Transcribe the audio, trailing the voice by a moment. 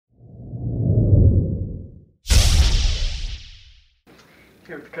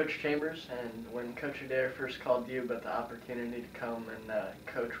here with Coach Chambers, and when Coach Adair first called you about the opportunity to come and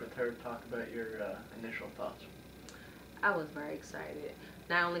coach with her, talk about your initial thoughts. I was very excited,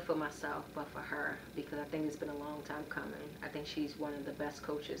 not only for myself, but for her, because I think it's been a long time coming. I think she's one of the best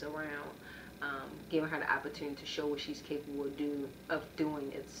coaches around. Giving her the opportunity to show what she's capable of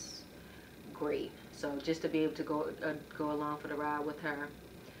doing, it's great. So just to be able to go along for the ride with her,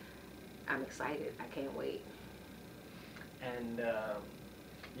 I'm excited. I can't wait. And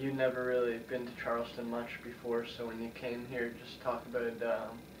you never really been to Charleston much before, so when you came here, just talk about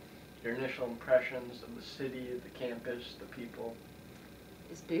your initial impressions of the city, the campus, the people.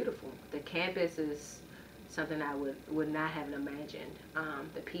 It's beautiful. The campus is something I would not have imagined.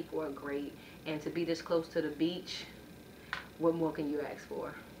 The people are great, and to be this close to the beach, what more can you ask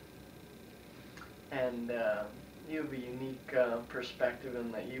for? And you have a unique perspective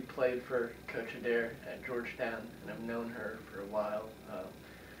in that you played for Coach Adair at Georgetown and have known her for a while.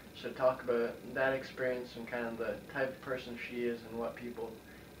 So talk about that experience and kind of the type of person she is and what people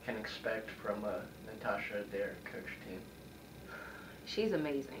can expect from a Natasha Adair coach team. She's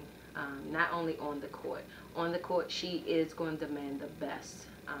amazing. Not only on the court. On the court, she is going to demand the best.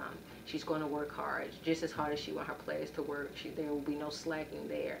 She's going to work hard, just as hard as she wants her players to work. There will be no slacking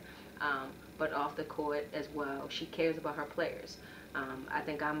there. But off the court as well, she cares about her players. I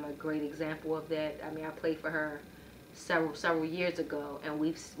think I'm a great example of that. I mean, I played for her several years ago, and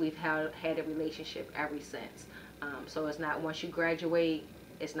we've had a relationship ever since. So it's not once you graduate,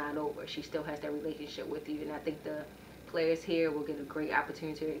 it's not over. She still has that relationship with you, and I think the players here will get a great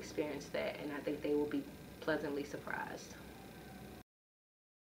opportunity to experience that, and I think they will be pleasantly surprised.